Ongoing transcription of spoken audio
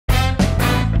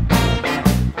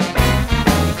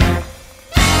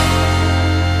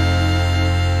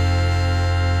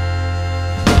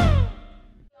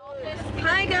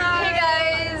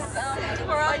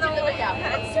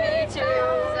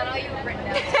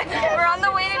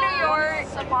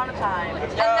time.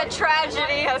 And the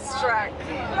tragedy has struck.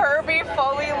 Herbie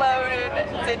Fully Loaded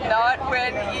did not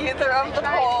win either of the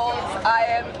polls. I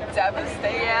am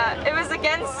devastated. Yeah, it was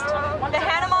against the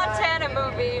Hannah Montana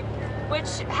movie, which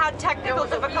had technical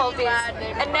difficulties,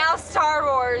 and now Star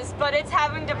Wars, but it's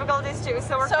having difficulties too.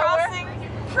 So we're crossing.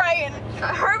 Praying.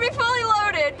 Herbie Fully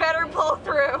Loaded better pull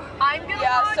through.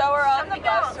 Yeah, so we're on the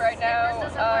bus right now.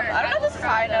 I don't know if this is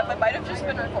high enough. I might have just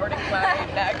been recording my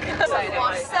neck. So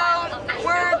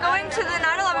we're going to the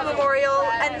 9/11 Memorial,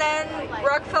 and then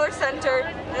Rockefeller Center,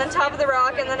 and then Top of the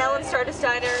Rock, and then Ellen Stardust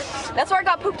Diner. That's where I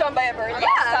got pooped on by a bird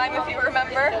last time, if you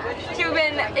remember.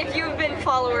 If you've been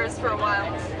followers for a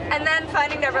while. And then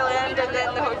Finding Neverland, and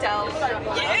then the hotel.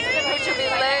 Which will be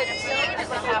lit.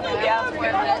 Yeah.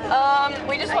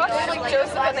 We just watched like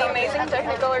Joseph and the Amazing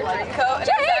Technicolor Dreamcoat, and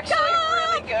it was actually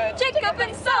really good. Jacob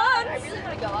and Sons!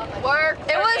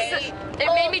 It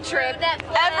made me trip.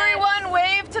 Everyone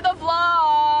wave to the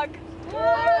vlog!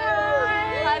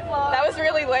 That was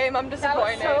really lame, I'm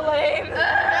disappointed. That was so lame.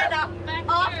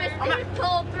 Office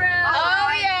pull through.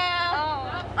 Oh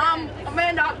yeah!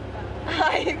 Amanda.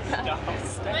 Hi.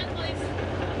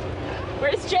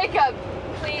 Where's Jacob?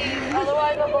 Please,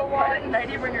 otherwise I will walk. Did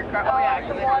you bring your car? Oh yeah,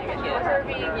 because I didn't get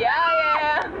Herbie.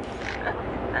 Yeah.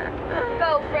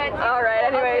 Go, Fred. Alright,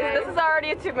 anyways, this is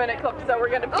already a 2-minute clip, so we're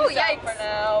gonna peace out for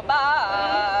now.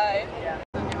 Bye!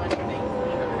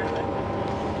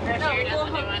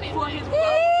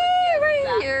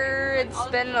 Right here. It's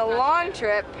been a long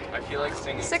trip. I feel like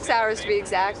singing 6 hours to be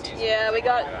exact. Yeah, we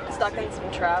got stuck in some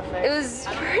traffic. It was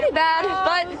pretty bad,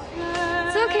 but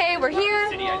it's okay. We're here,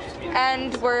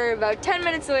 and we're about 10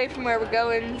 minutes away from where we're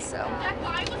going, so.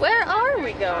 Where are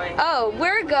we going? Oh,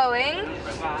 we're going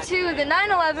to the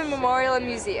 9/11 Memorial and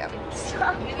Museum.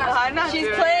 She's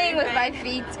playing with my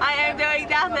feet. I am doing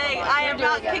nothing. I am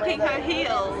not kicking her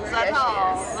heels at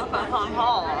all.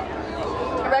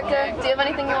 Rebecca, do you have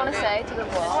anything you want to say to the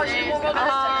vlog?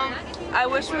 I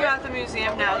wish we were at the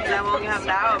museum now because I won't have an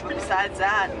hour, but besides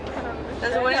that,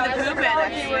 there's a Winnie the Pooh band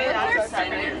actually. That's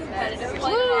exciting.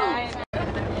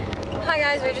 Hi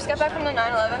guys, we just got back from the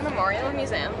 9/11 Memorial and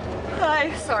Museum.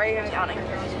 Hi. Sorry, I'm yawning.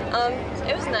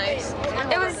 It was nice.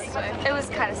 It was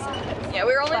kind of sad. Yeah,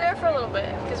 we were only there for a little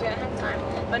bit because we didn't have time.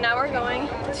 But now we're going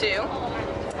to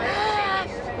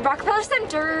Rockefeller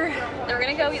Center. and we're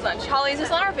gonna go eat lunch. Holly, is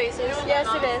this on our faces? Yes,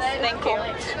 it is. Thank you.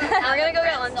 We're gonna go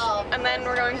get lunch, and then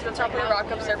we're going to the Top of the Rock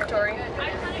Observatory,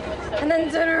 and then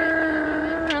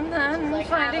dinner, and then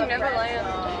Finding Neverland.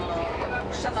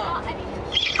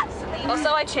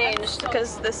 Also, I changed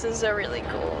because this is a really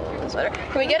cool sweater.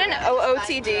 Can we get an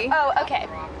OOTD? Oh, okay.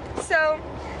 So,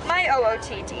 my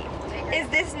OOTD is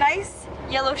this nice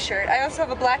yellow shirt. I also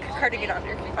have a black cardigan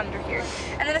under here.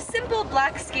 And then a simple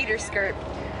black skater skirt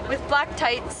with black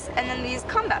tights, and then these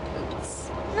combat boots.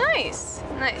 Nice,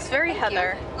 nice, very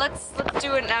Heather. Let's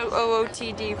do an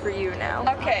OOTD for you now.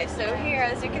 Okay, so here,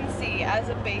 as you can see, as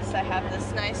a base, I have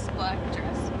this nice black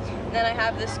dress. And then I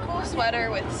have this cool sweater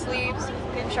with sleeves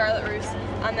in Charlotte Russe,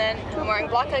 and then I'm wearing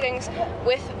black leggings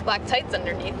with black tights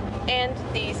underneath, and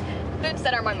these boots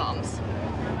that are my mom's.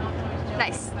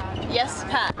 Nice. Yes,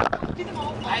 Pat.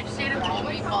 I just ate a whole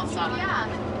meatball sandwich.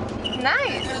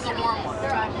 Nice. It was a warm one.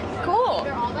 Cool.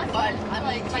 But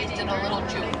I tasted a little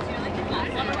chewy.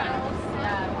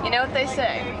 You know what they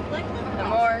say? The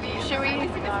more chewy.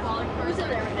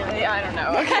 Yeah, I don't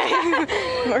know.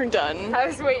 Okay. We're done. I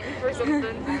was waiting for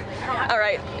something. All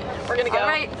right, we're gonna go. All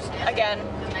right. Again.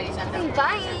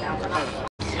 Bye.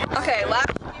 Okay, last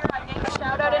year I gave a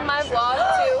shout out in my vlog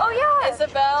to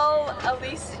Isabel,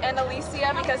 Elise, and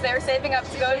Alicia because they were saving up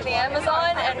to go to the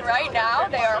Amazon, and right now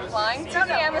they are flying to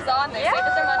the Amazon. They saved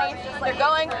up their money. They're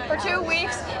going for 2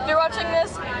 weeks. If you're watching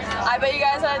this, I bet you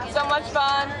guys had so much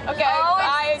fun. Okay,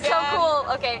 bye again. So cool.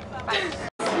 Okay.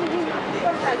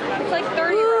 It's like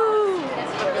 30 rows.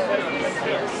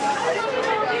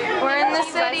 We're in the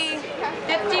city.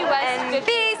 50 West and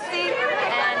BC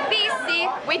and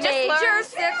BC. We just major learned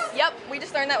 6. Yep, we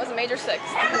just learned that was a major 6.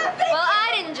 Well,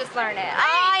 I didn't just learn it.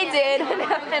 I did,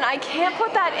 and I can't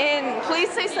put that in. Please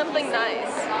say something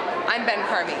nice. I'm Ben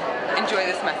Carvey. Enjoy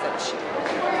this message.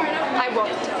 I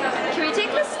won't. Can we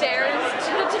take the stairs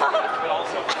to the top?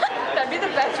 That'd be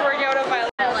the best workout of my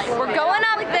life. We're going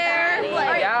up there.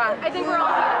 Yeah. I think we're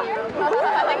all here.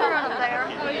 I think we're up there.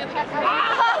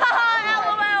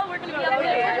 LOL, we're gonna go up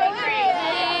there.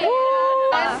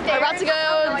 We're about to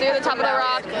go do the Top of the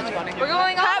Rock. We're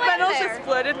going all the way Reynolds there. just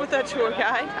flirted with a tour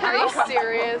guide. Are you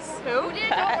serious? Who?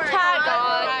 Cat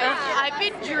God. I've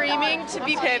been dreaming to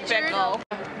be Typical.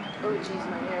 Oh, jeez,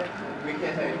 my hair.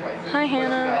 Hi,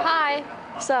 Hannah. Hi.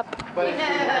 What's up?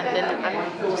 And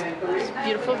I'm just this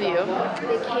beautiful view.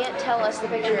 They can't tell us the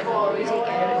picture before we take it.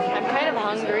 I'm kind of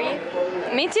hungry.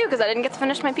 Me too, because I didn't get to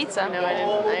finish my pizza. No, I didn't.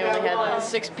 I only had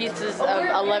 6 pizzas of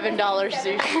 $11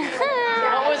 sushi.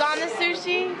 What was on the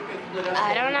sushi?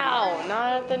 I don't know.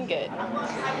 Nothing good.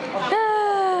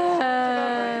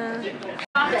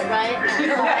 Right?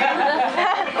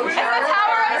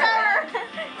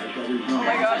 Oh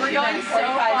my god, we're going so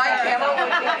fast.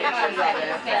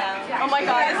 Oh my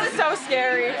god, this is so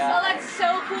scary. Oh, that's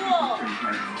so cool.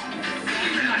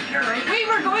 Wait,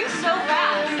 we're going so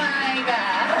fast. Oh my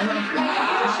god.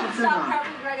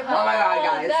 Oh my god,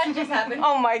 guys. That just happened.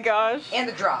 Oh my gosh. And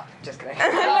the drop. Just kidding. Oh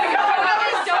my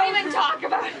god, don't even talk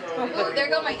about it. Oh, there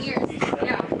go my ears.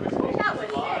 Yeah. That was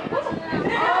it. Oh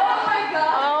my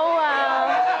god. Oh wow.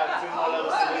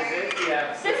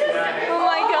 Oh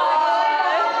my god.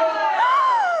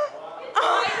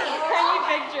 I need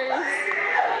pictures.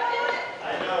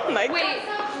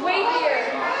 Wait here.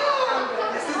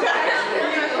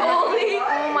 Holy.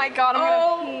 Oh my god, I'm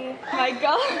gonna pee. My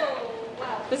god.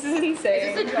 This is insane.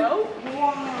 Is this a joke?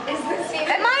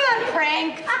 Am I on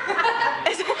prank?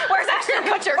 Where's Ashton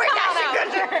Kutcher? Where's Ashton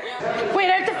Kutcher? Wait,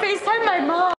 I have to FaceTime my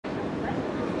mom.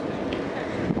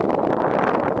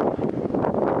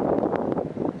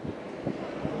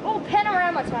 Oh,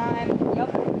 panorama time. Yep.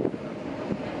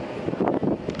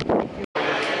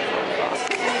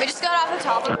 We just got off the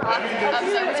top of the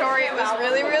observatory. It was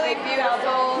really, really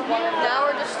beautiful. Now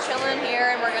we're just chilling here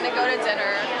and we're gonna go to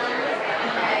dinner.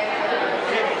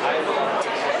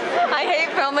 I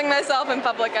hate filming myself in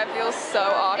public. I feel so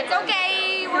awkward. It's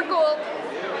okay. We're cool.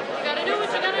 You gotta do what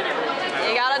you gotta do.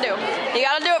 You gotta do. You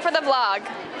gotta do it for the vlog.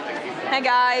 Hey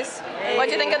guys,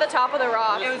 what'd you think of the top of the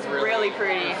rock? It was really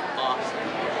pretty. Awesome.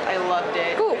 I loved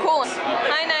it. Cool, cool.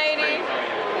 Hi, Nighty.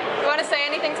 You want to say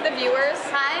anything to the viewers?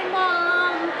 Hi,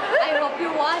 Mom. I hope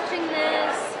you're watching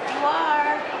this. You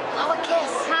are. Blow a kiss.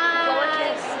 Hi. Blow a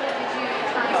kiss.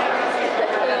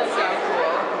 That's so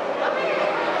cool.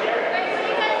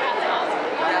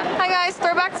 Hi guys,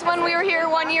 throwback to when we were here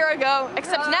 1 year ago,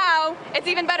 except now it's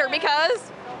even better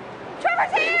because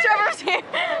Trevor's here! Trevor's here!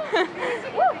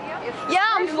 Yeah,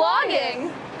 I'm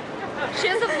vlogging. She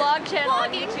has a vlog channel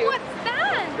on YouTube. What's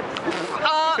that?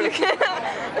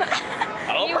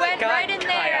 Oh You my went God, right in there.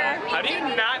 Kaya. How do you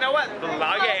not know what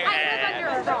vlogging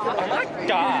is? Oh my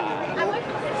god.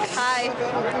 Hi.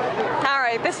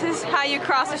 Alright, this is how you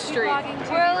cross a street.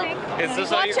 Is this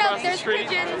how you Watch out, cross the there's street?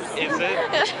 pigeons. Is it?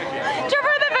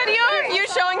 Trevor, the video of you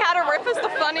showing how to rip is the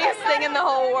funniest thing in the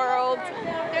whole world.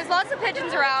 There's lots of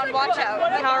pigeons around. Watch out.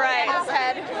 Alright. His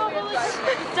head.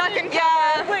 Duck and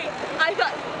yeah. Wait, I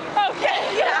thought. Okay.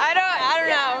 Yeah. I don't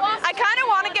know. I kind of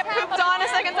want to get pooped on a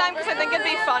second time because I think it'd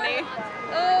be funny.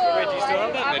 Wait, do you still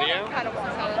have that video?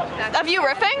 Of you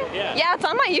riffing? Yeah. Yeah, it's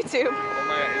on my YouTube. Oh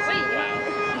my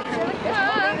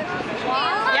god,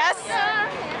 Yes.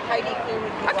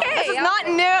 Okay. This is not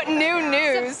new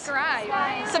news.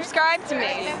 Subscribe to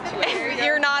me if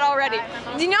you're not already.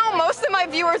 Do you know most of my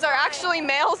viewers are actually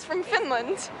males from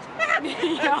Finland? Are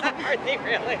they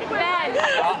really?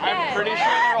 I'm pretty sure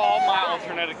they're all my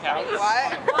alternate accounts.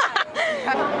 What?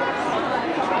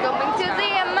 Going to the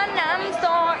M&M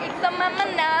store, eat some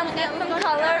M&M, get some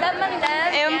colored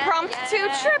M&M. Impromptu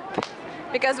trip.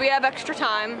 Because we have extra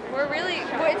time.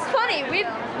 It's funny, we've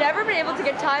never been able to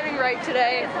get timing right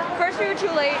today. First we were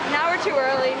too late, now we're too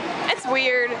early. It's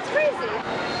weird. It's crazy.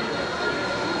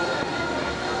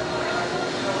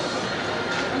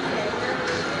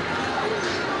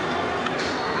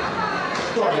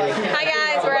 Hi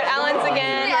guys, we're at Allen's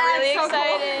again. Yeah, We're really it's so cool.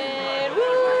 excited. Woo!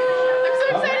 I'm so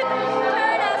excited.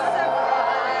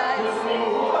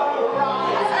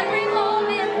 Every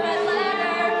moment, red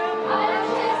letter.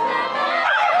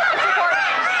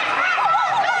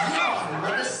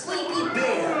 Like a sleepy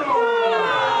bear.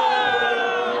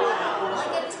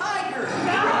 Like a tiger.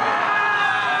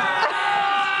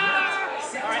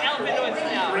 Alright, elephant noise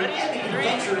now. Ready? Epic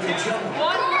adventure in the jungle.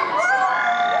 One.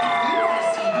 If you want to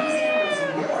see these animals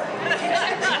and more,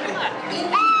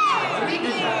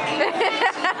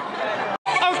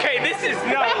 Okay, this is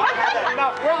no.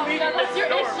 We're leaving this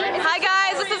store. Hi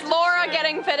guys, this is Laura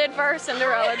getting fitted for her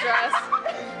Cinderella dress.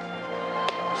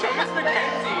 Show Miss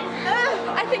Mackenzie.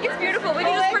 I think it's beautiful. We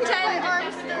can just pretend.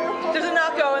 Does it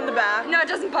not go in the back? No, it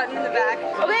doesn't button in the back.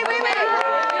 Oh, wait.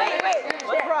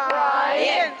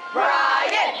 Brian!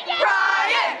 Brian!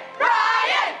 Brian!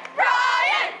 Brian!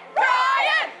 Brian!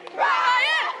 Brian!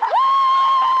 Brian!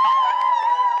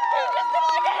 He just did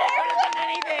like a haircut.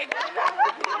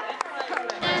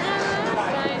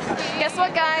 Guess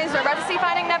what, guys? We're about to see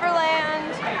Finding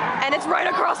Neverland. It's right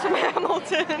across from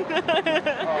Hamilton. But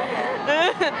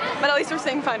at least we're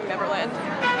seeing Finding Neverland.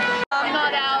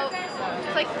 Not out.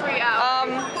 It's like 3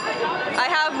 hours. I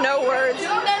have no words. Jay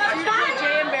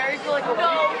and Barry for like a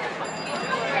week.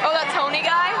 Oh, that Tony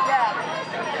guy?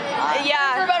 Yeah. For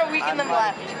Yeah. about a week and then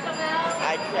left.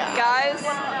 Guys,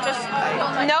 just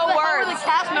no words. the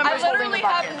cast members I literally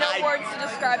holding the have bucket? no words to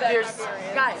describe that.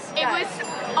 Guys, It was,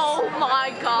 oh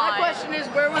my My god. question is,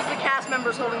 where was the cast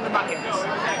members holding the buckets?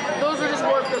 Those are just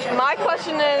worthless. My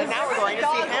question is, Now we're going to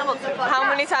see Hamilton. how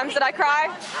many times did I cry?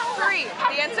 3.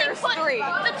 The answer is 3.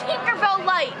 The Tinkerbell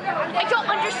light. I don't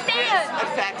understand.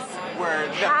 Effects were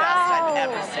the best I've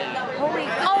ever seen.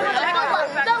 Oh,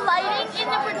 the lighting in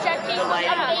the projecting was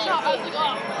amazing.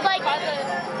 Like,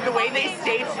 The way they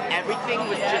staged everything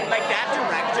was just like that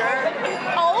director.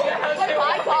 oh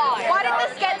my god. Why did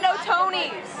this get no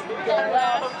Tonys?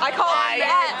 I call it I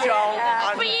don't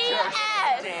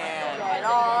BS. understand.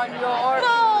 On your...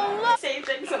 No. Say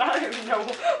things and I don't even know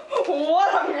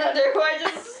what I'm gonna do. I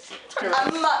just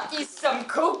I'm gonna eat some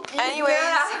cookies. Anyways,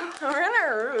 we're in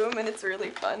our room and it's really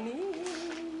funny.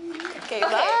 Okay,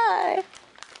 bye.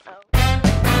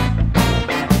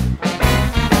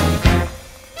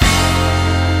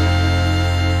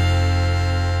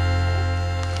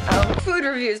 Food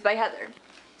reviews by Heather.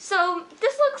 So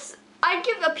this looks, I'd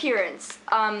give appearance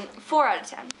 4 out of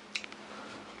 10.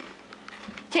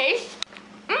 Taste?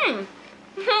 Like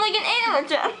an 8 out of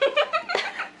 10.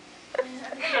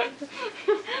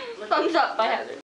 Thumbs up by Heather.